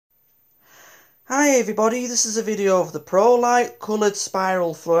Hi everybody, this is a video of the Prolite coloured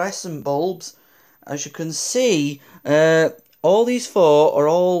spiral fluorescent bulbs. As you can see, all these four are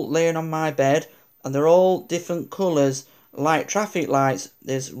all laying on my bed and they're all different colours like traffic lights.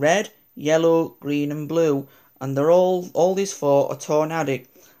 There's red, yellow, green and blue, and they're all these four are tornadic,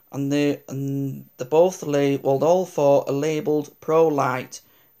 and all four are labelled Prolite.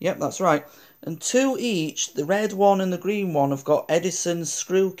 Yep, that's right. And two each, the red one and the green one, have got Edison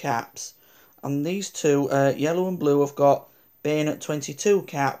screw caps. And these two, yellow and blue, have got bayonet 22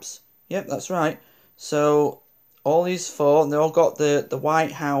 caps. Yep, that's right. So all these four, and they all got the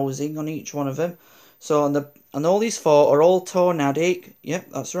white housing on each one of them. So and all these four are all tornadic. Yep,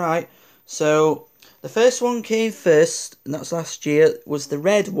 that's right. So the first one came first, and that's last year. Was the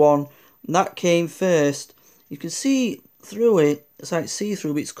red one, and that came first. You can see through it. It's like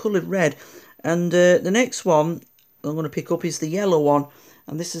see-through, but it's coloured red. And the next one I'm going to pick up is the yellow one.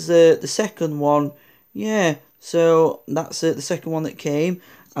 And this is the second one. Yeah, so that's the second one that came.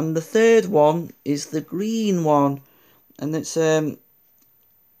 And the third one is the green one. And it's and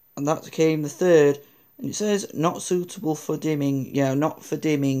that came the third. And it says not suitable for dimming. Yeah, not for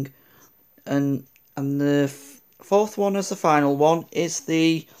dimming. And the fourth one as the final one is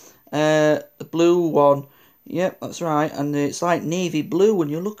the blue one. Yep, that's right. And it's like navy blue when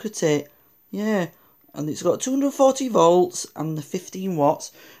you look at it. Yeah. And it's got 240 volts and the 15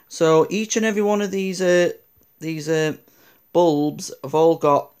 watts. So each and every one of these bulbs have all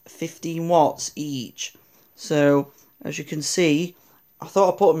got 15 watts each. So as you can see, I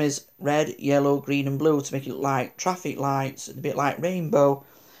thought I'd put them as red, yellow, green and blue to make it look like traffic lights, and a bit like rainbow.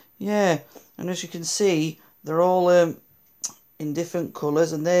 Yeah, and as you can see, they're all in different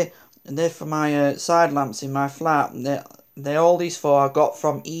colours, and they're for my side lamps in my flat. And they're all these four I got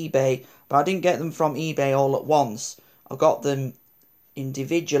from eBay. But I didn't get them from eBay all at once. I got them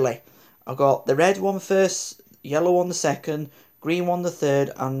individually. I got the red one first, yellow one the second, green one the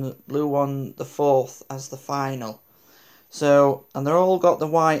third, and blue one the fourth as the final. So, and they're all got the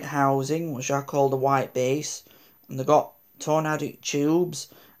white housing, which I call the white base. And they've got tornadic tubes,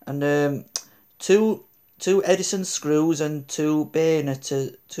 and two Edison screws and two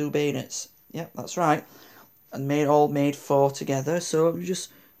bayonets. Yep, that's right. And all made four together. So I'm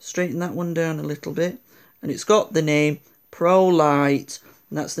just straighten that one down a little bit, and it's got the name Prolite,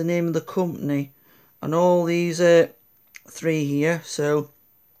 and that's the name of the company. And all these three here, so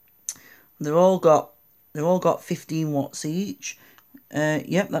they've all got 15 watts each.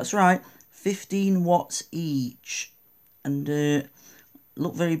 Yep, that's right, 15 watts each, and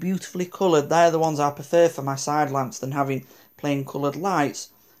look very beautifully coloured. They're the ones I prefer for my side lamps than having plain coloured lights.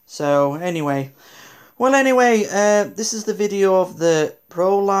 So anyway, this is the video of the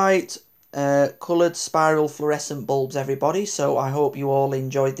Prolite coloured spiral fluorescent bulbs, everybody. So I hope you all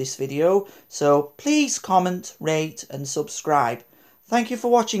enjoyed this video. So please comment, rate and subscribe. Thank you for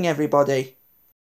watching, everybody.